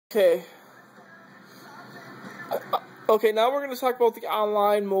Okay. Okay, now we're going to talk about the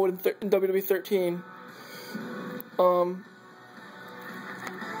online mode in WWE 13. Fine,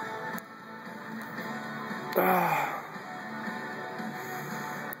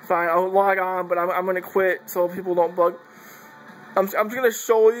 I'll log on, but I'm going to quit so people don't bug. I'm just going to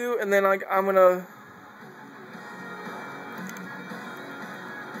show you, and then I'm going to...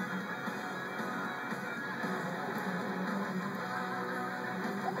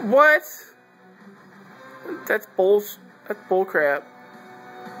 What? That's bullcrap.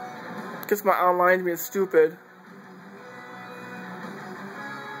 Guess my online's being stupid.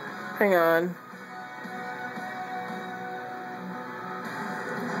 Hang on.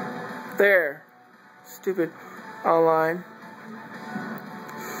 There. Stupid online.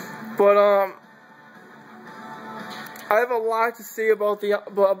 But I have a lot to say about the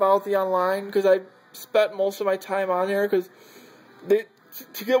online because I spent most of my time on here because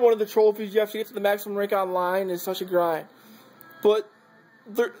to get one of the trophies, you have to get to the maximum rank online. It's such a grind. But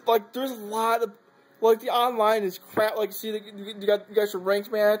there's a lot of the online is crap. Like, see, you got your ranked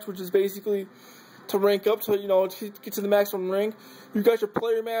match, which is basically to rank up to to get to the maximum rank. You got your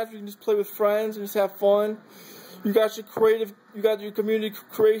player match, where you can just play with friends and just have fun. You got your your community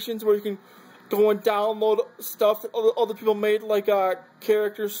creations where you can go and download stuff that other people made, like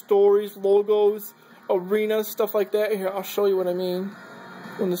characters, stories, logos, arenas, stuff like that. Here, I'll show you what I mean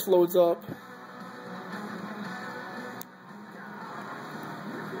when this loads up.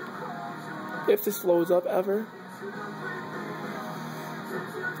 If this loads up ever.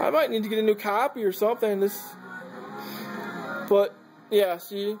 I might need to get a new copy or something. But yeah,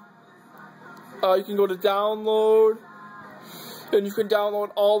 see, you can go to download, and you can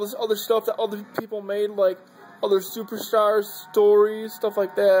download all this other stuff that other people made, like other superstars, stories, stuff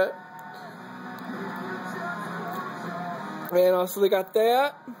like that. And so they got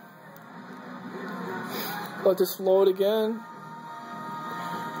that. Let this load again.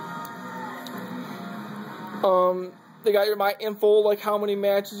 They got your my info, like how many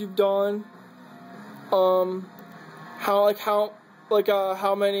matches you've done, how many,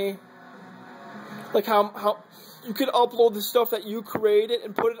 how you can upload the stuff that you created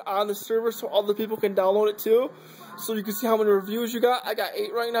and put it on the server so other people can download it too. So you can see how many reviews you got. I got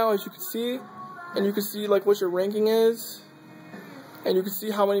 8 right now, as you can see, and you can see like what your ranking is, and you can see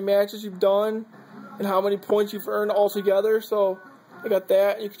how many matches you've done and how many points you've earned altogether. So I got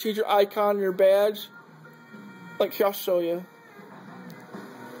that. You can change your icon and your badge. Like, here, I'll show you.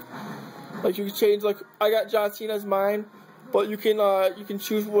 Like, you can change, like, I got John Cena as mine, but you can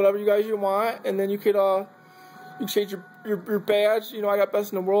choose whatever you guys want, and then you could, you change your badge. I got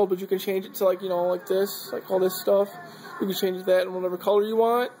best in the world, but you can change it to, like, like this, like all this stuff. You can change that in whatever color you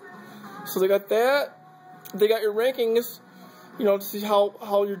want. So they got that. They got your rankings, to see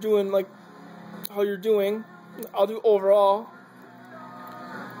how you're doing, like, how you're doing. I'll do overall.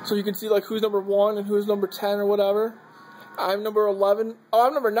 So you can see, like, who's number 1 and who's number 10 or whatever. I'm number 11. Oh,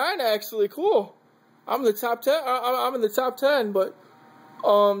 I'm number 9, actually. Cool. I'm in the top 10. I'm in the top 10, but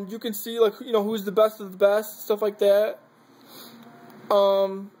you can see, like, who's the best of the best, stuff like that.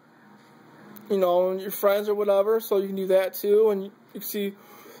 And your friends or whatever, so you can do that too. And you can see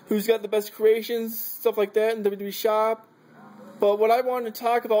who's got the best creations, stuff like that in WWE Shop. But what I wanted to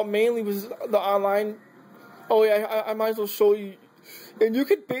talk about mainly was the online. Oh, yeah, I might as well show you. And you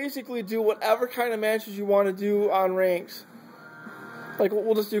could basically do whatever kind of matches you want to do on ranks. Like,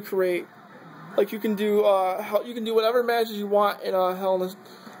 we'll just do create. Like, you can do whatever matches you want in Hell in a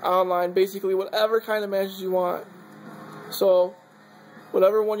Online. Basically, whatever kind of matches you want. So,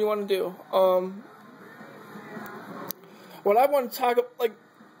 whatever one you want to do. What I want to talk about, like,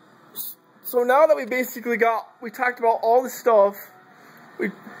 so now that we talked about all this stuff,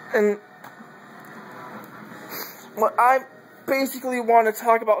 and what I basically want to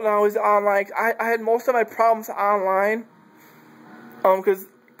talk about now is online. I had most of my problems online, because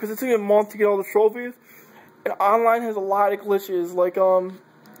it took me a month to get all the trophies, and online has a lot of glitches. Like,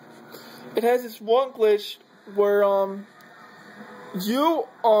 it has this one glitch where hang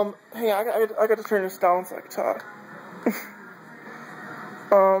on, I got to turn this down so I can talk.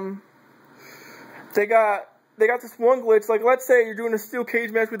 They got this one glitch. Like, let's say you're doing a steel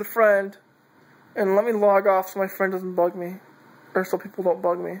cage match with a friend, and let me log off so my friend doesn't bug me. Or so people don't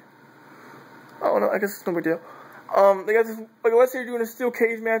bug me. Oh no, I guess it's no big deal. They got this, like, let's say you're doing a steel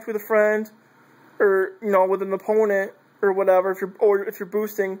cage match with a friend, or with an opponent or whatever. If you're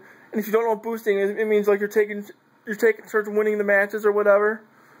boosting, and if you don't know what boosting is, it means like you're taking turns winning the matches or whatever,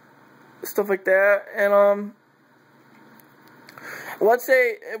 stuff like that. And let's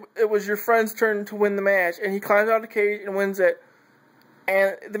say it was your friend's turn to win the match, and he climbs out of the cage and wins it,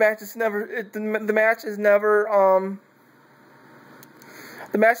 and the match is never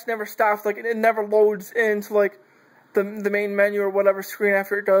stops. Like it never loads into like the main menu or whatever screen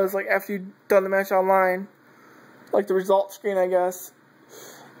after it does. Like after you've done the match online, like the result screen, I guess.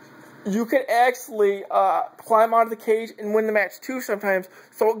 You can actually climb out of the cage and win the match too sometimes.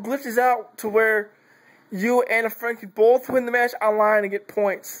 So it glitches out to where you and a friend can both win the match online and get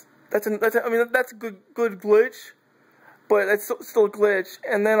points. That's a good glitch, but that's still a glitch.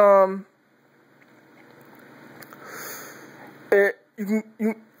 And then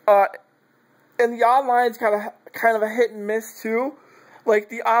and the online's kind of a hit and miss too. Like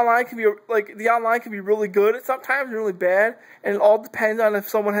the online can be really good at sometimes and really bad, and it all depends on if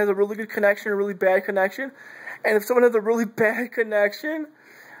someone has a really good connection or a really bad connection. And if someone has a really bad connection,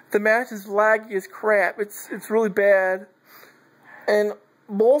 the match is laggy as crap. It's really bad. And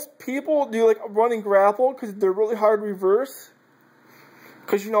most people do like a running grapple because they're really hard to reverse.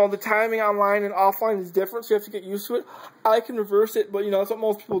 Because, you know, the timing online and offline is different, so you have to get used to it. I can reverse it, but, you know, that's what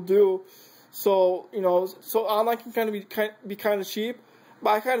most people do. So, you know, so online can be kind of cheap. But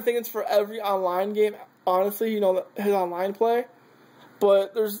I kind of think it's for every online game, honestly, you know, that has online play.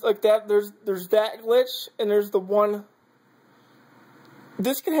 But there's like that, there's that glitch, and there's the one.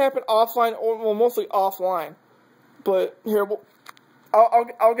 This can happen offline, or well, mostly offline. But here,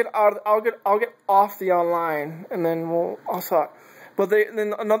 I'll get off the online, and then I'll talk. But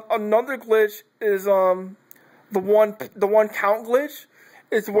then another glitch is the one count glitch.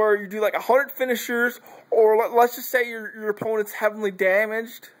 Is where you do like 100 finishers, or let's just say your opponent's heavily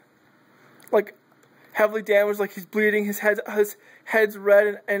damaged, like he's bleeding, his head's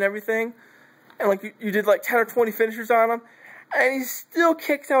red and everything, and like you did like 10 or 20 finishers on him, and he still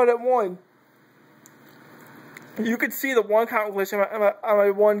kicks out at one. You could see the one count glitch on my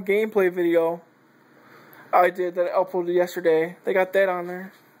one gameplay video I did that I uploaded yesterday. They got that on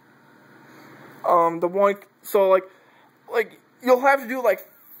there. The one, so like you'll have to do like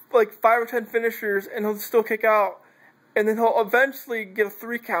 5 or 10 finishers, and he'll still kick out, and then he'll eventually get a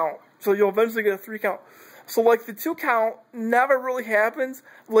 3 count. So you'll eventually get a 3 count. So like the 2 count never really happens.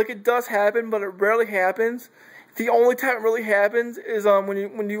 Like it does happen, but it rarely happens. The only time it really happens is when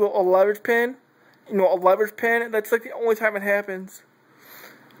you do a leverage pin. You know, a leverage pin. That's like the only time it happens.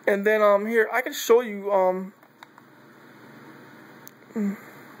 And then here I can show you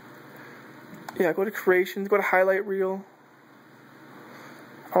yeah, go to creations, go to highlight reel.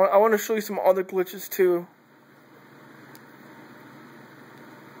 I want to show you some other glitches too.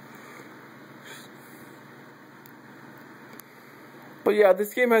 But yeah,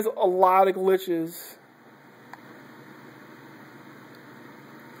 this game has a lot of glitches.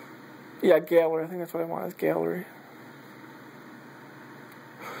 Yeah, gallery. I think that's what I want, is gallery.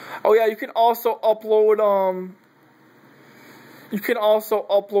 Oh yeah, you can also upload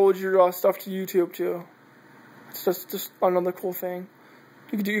your stuff to YouTube too. It's just another cool thing.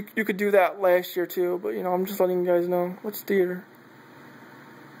 You could do that last year too, but you know, I'm just letting you guys know. What's theater?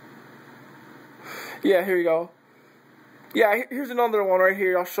 Yeah, here you go. Yeah, here's another one right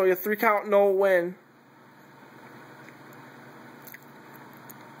here. I'll show you. 3 count, no win.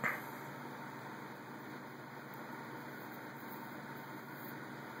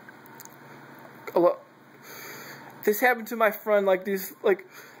 This happened to my friend. Like these,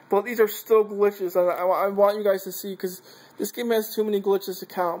 but these are still glitches, and I want you guys to see, because this game has too many glitches to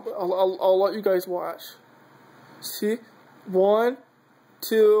count. But I'll let you guys watch. See, 1,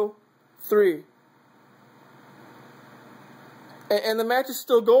 2, 3, and the match is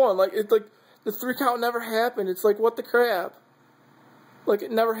still going. Like it's like the 3 count never happened. It's like, what the crap? Like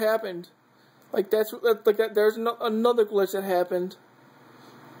it never happened. Like that's like that. There's another glitch that happened.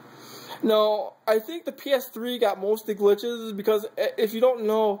 No, I think the PS3 got most of the glitches because if you don't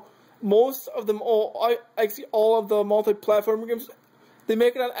know, most of them, actually all of the multi-platform games, they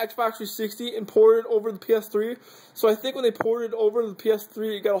make it on Xbox 360 and port it over the PS3. So I think when they ported it over to the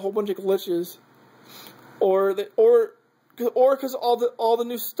PS3, it got a whole bunch of glitches. Or because all the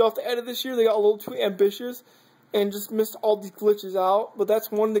new stuff they added this year, they got a little too ambitious and just missed all these glitches out. But that's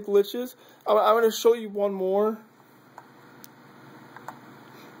one of the glitches. I'm going to show you one more.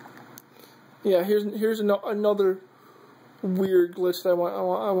 Yeah, here's another weird glitch that I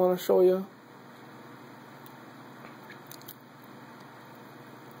want to show you.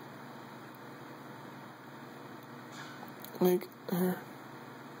 Like here.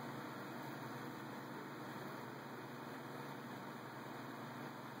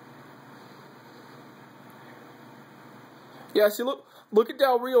 Yeah, see, look at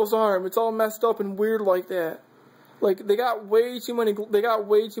Del Rio's arm. It's all messed up and weird like that. Like they got way too many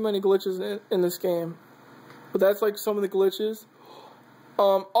glitches in this game. But that's like some of the glitches.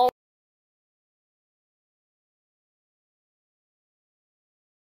 All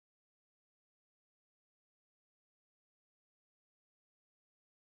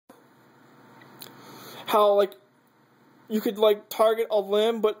how like you could like target a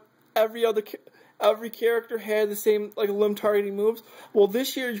limb, but every character had the same like limb targeting moves. Well,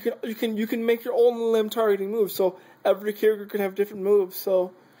 this year you can make your own limb targeting moves, so every character can have different moves.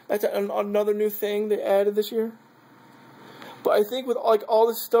 So that's another new thing they added this year. But I think with like all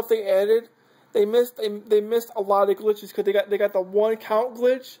this stuff they added, they missed a lot of glitches, because they got the 1 count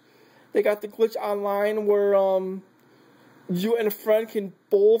glitch, they got the glitch online where you and a friend can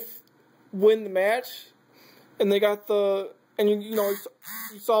both win the match, and they got you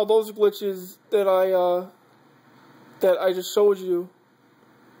saw those glitches that I just showed you.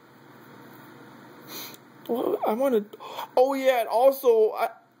 Well, oh yeah, and also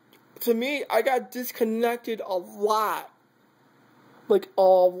to me, I got disconnected a lot. Like a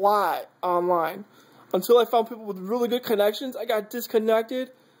lot online. Until I found people with really good connections, I got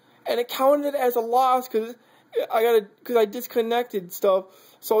disconnected, and it counted as a loss because I disconnected stuff.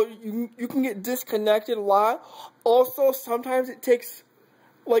 So you can get disconnected a lot. Also, sometimes it takes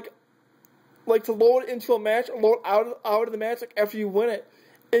like to load into a match or load out of the match like after you win it.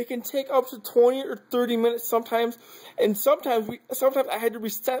 It can take up to 20 or 30 minutes sometimes, and sometimes I had to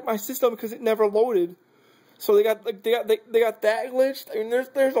reset my system because it never loaded. So they got that glitched. I mean,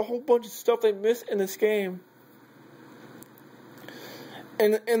 there's a whole bunch of stuff they missed in this game.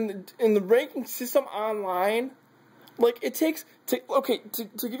 And in the ranking system online, like it takes to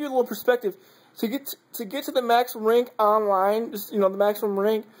give you a little perspective, to get to the max rank online, just the maximum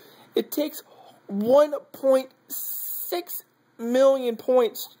rank, it takes 1.6 million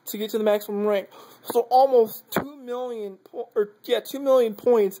points to get to the maximum rank. So almost 2 million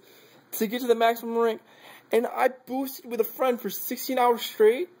points to get to the maximum rank. And I boosted with a friend for 16 hours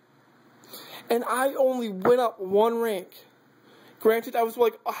straight, and I only went up 1 rank. Granted, I was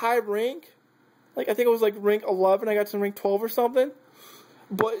like a high rank, like I think it was like rank 11, I got to rank 12 or something,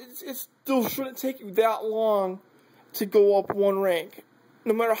 but it still shouldn't take you that long to go up 1 rank.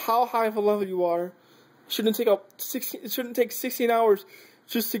 No matter how high of a level you are, it shouldn't take 16 hours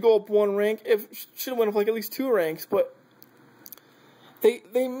just to go up 1 rank. It should have went up like at least 2 ranks, but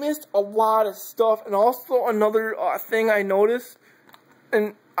They missed a lot of stuff. And also another thing I noticed,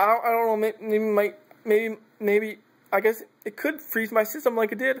 and I don't know, maybe I guess it could freeze my system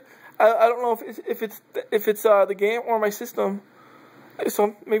like it did. I don't know if it's the game or my system.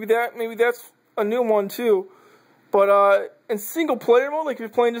 So maybe that's a new one too. But in single player mode, like if you're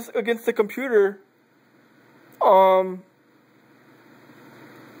playing just against the computer,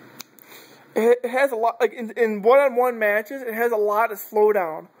 it has a lot, like in one-on-one matches, it has a lot of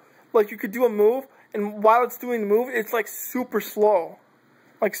slowdown. Like you could do a move, and while it's doing the move, it's like super slow.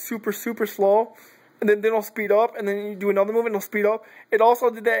 Like super slow. And then it'll speed up, and then you do another move and it'll speed up. It also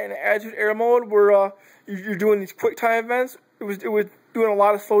did that in Attitude Era mode where you're doing these quick time events. It was doing a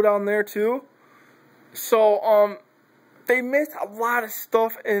lot of slowdown there too. So they missed a lot of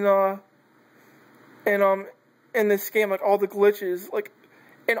stuff in this game, like all the glitches. Like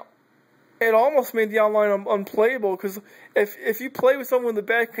it almost made the online unplayable, because if you play with someone with a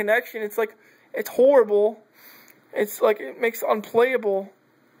bad connection, it's like, it's horrible. It's like, it makes it unplayable.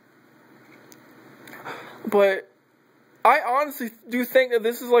 But I honestly do think that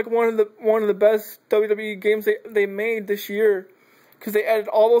this is like one of the best WWE games they made this year, because they added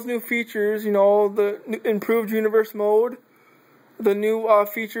all those new features, the improved universe mode, the new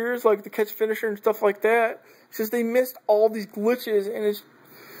features like the catch finisher and stuff like that. It's just they missed all these glitches, and it's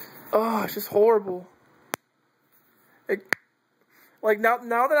just horrible. Like now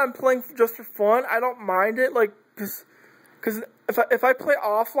that I'm playing just for fun, I don't mind it. Like, cause if I play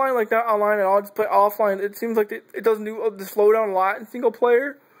offline, like not online at all, just play offline, it seems like it doesn't do the slowdown a lot in single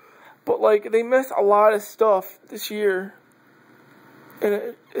player. But like they missed a lot of stuff this year,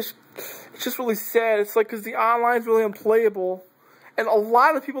 and it's just really sad. It's like, cause the online's really unplayable, and a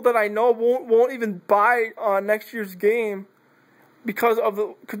lot of people that I know won't even buy next year's game. Because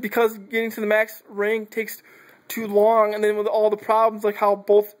getting to the max rank takes too long, and then with all the problems, like how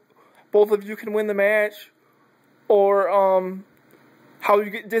both of you can win the match, or how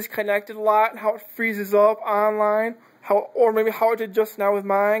you get disconnected a lot, and how it freezes up online, or maybe how it did just now with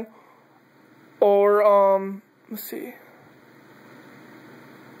mine, or let's see,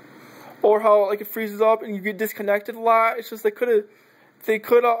 or how like it freezes up and you get disconnected a lot. It's just they could have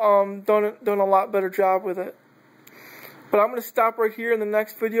done a lot better job with it. But I'm going to stop right here. In the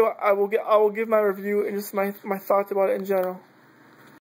next video, I will give my review and just my thoughts about it in general.